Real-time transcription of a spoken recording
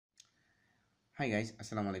Hi guys,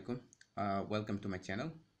 assalamu alaikum. Welcome to my channel.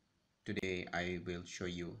 Today I will show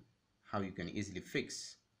you how you can easily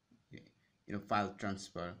fix file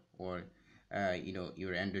transfer or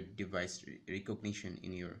your Android device recognition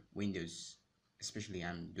in your Windows. Especially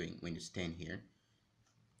I'm doing Windows 10 here.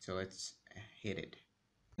 So let's hit it.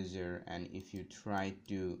 And if you try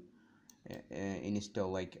to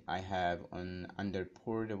install like I have on under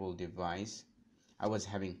portable device, I was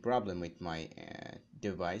having problem with my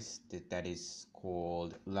device that is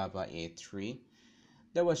called Lava A3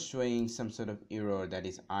 that was showing some sort of error, that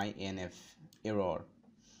is INF error.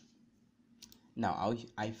 Now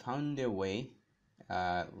I found a way,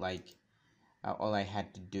 all I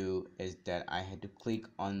had to do is that I had to click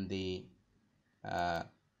on uh,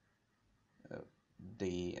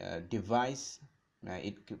 device.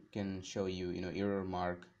 It can show you error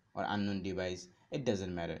mark or unknown device. It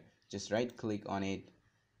doesn't matter, just right click on it,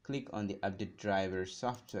 click on the update driver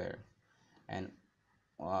software, and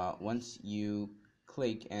once you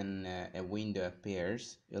click and a window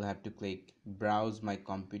appears, you'll have to click browse my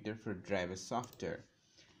computer for driver software,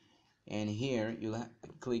 and here you'll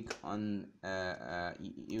click on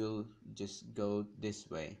you'll just go this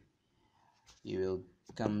way. You will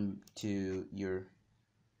come to your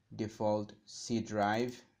default C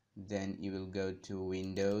drive, then you will go to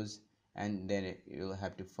Windows, and then you'll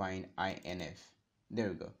have to find INF. There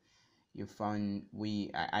we go. You found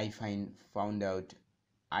found out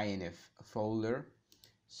INF folder,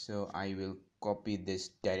 so I will copy this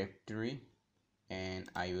directory and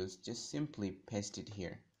I will just simply paste it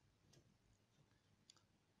here,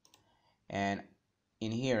 and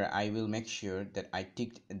in here I will make sure that I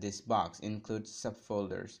ticked this box include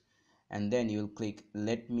subfolders, and then you will click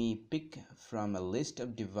let me pick from a list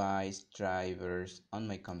of device drivers on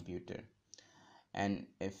my computer, and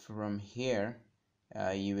if from here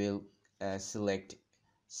you will select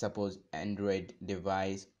suppose Android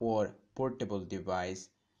device or portable device.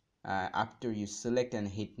 After you select and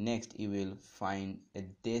hit next, you will find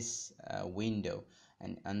this window,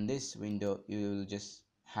 and on this window you will just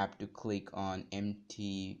have to click on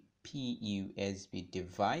MTP USB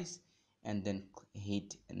device and then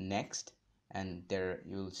hit next, and there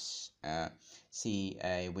you'll see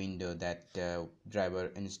a window that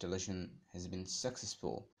driver installation has been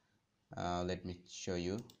successful. Let me show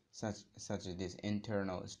you such as this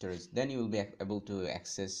internal storage. Then you will be able to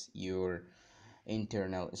access your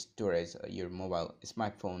internal storage, your mobile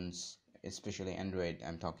smartphones, especially Android.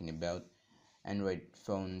 I'm talking about Android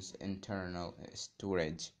phones internal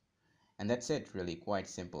storage. And that's it, really quite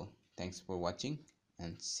simple. Thanks for watching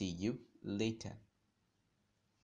and see you later.